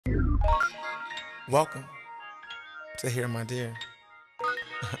Welcome to Here, My Dear.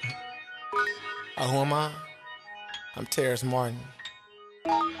 Who am I? I'm Terrace Martin.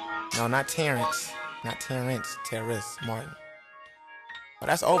 No, not Terrence. Not Terrence. Terrace Martin. Oh,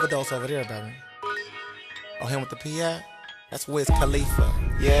 that's OverDoz over there, baby. Oh, him with the P at? That's Wiz Khalifa.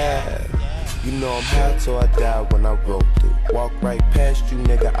 Yeah. You know I'm high till I die when I roll through. Walk right past you,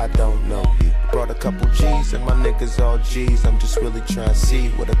 nigga, I don't know you. Brought a couple G's and my niggas all G's. I'm just really trying to see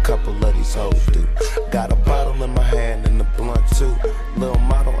what a couple of these hoes do. Got a bottle in my hand and a blunt too. Lil'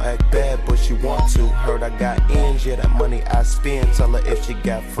 ma don't act bad, but she want to. Heard I got ends, yeah, that money I spend. Tell her if she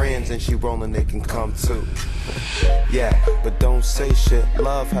got friends and she rollin', they can come too. Yeah, but don't say shit.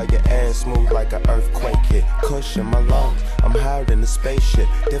 Love how your ass move like an earthquake hit. Cushion my lungs, I'm higher than a spaceship.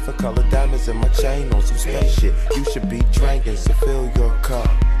 Different color diamonds in my chain on some spaceship. You should be drinking, so fill your cup.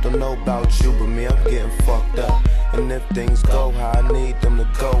 Don't know about you, but me, I'm getting fucked up. And if things go how I need them to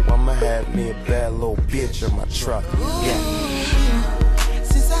go, I'ma have me a bad little bitch in my truck. Yeah.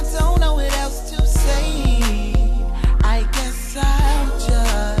 Since I don't know what else to say, I guess I'll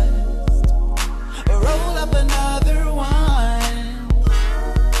just roll up another one.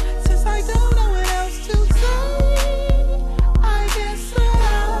 Since I don't know what else to say, I guess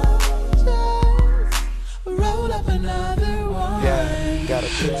I'll just roll up another one. Yeah, got a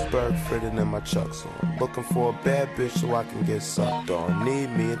Pittsburgh fitted in my chucks on. Looking for a bad bitch so I can get sucked on. Need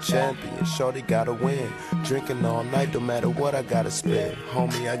me a champion, shorty gotta win. Drinking all night, no matter what I gotta spend.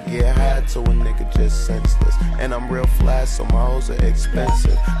 Homie, I get high to a nigga just senseless. And I'm real fly, so my hoes are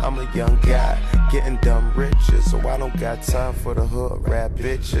expensive. I'm a young guy, getting dumb riches, so I don't got time for the hood rap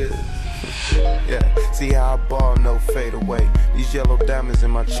bitches. Yeah, see how I ball, no fade away. These yellow diamonds in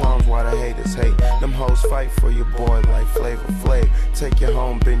my charms, why the haters hate. Them hoes fight for your boy like Flavor Flav. Take you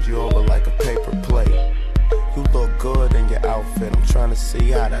home, bend you over like a paper plate. You look good in your outfit. I'm trying to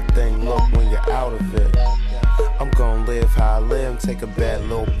see how that thing look when you're out of it. I'm gonna live how I live, take a bad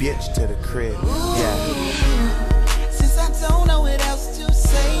little bitch to the crib. Yeah. Since I don't know what else to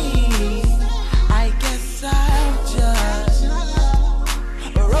say, I guess I'll just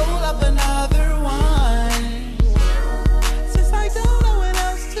roll up another one. Since I don't know what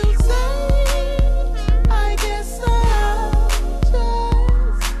else to say, I guess I'll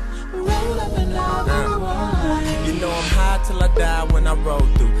just roll up another one. You know I'm high till I die when I roll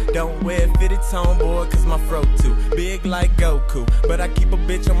through. Don't wear fitted tone board cause my fro too big like Goku. But I keep a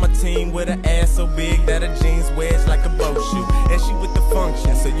bitch on my team with an ass so big that her jeans wedge like a bow shoe. And she with the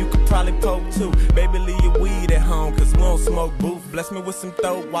function, so you could probably poke too. Baby, leave your weed at home cause we don't smoke booth. Bless me with some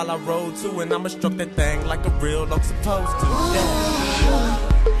throat while I roll too. And I'ma stroke that thing like a real dog supposed to. Yeah.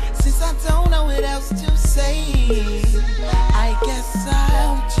 Since I don't know what else to say, I guess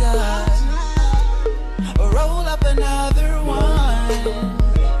I'll just roll up another one.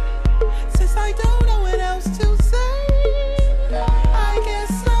 Since I don't know what else to say, I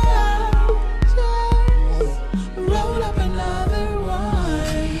guess I'll just roll up another one.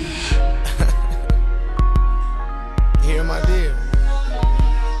 Here, my dear.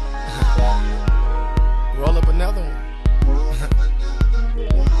 Roll up another one.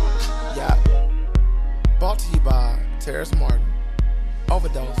 Yeah. Brought to you by Terrace Martin,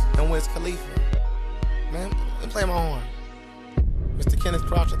 OverDoz, and Wiz Khalifa. Man, let me play my horn. Mr. Kenneth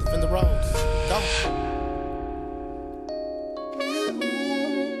Crouch at the Fender Rose. Go.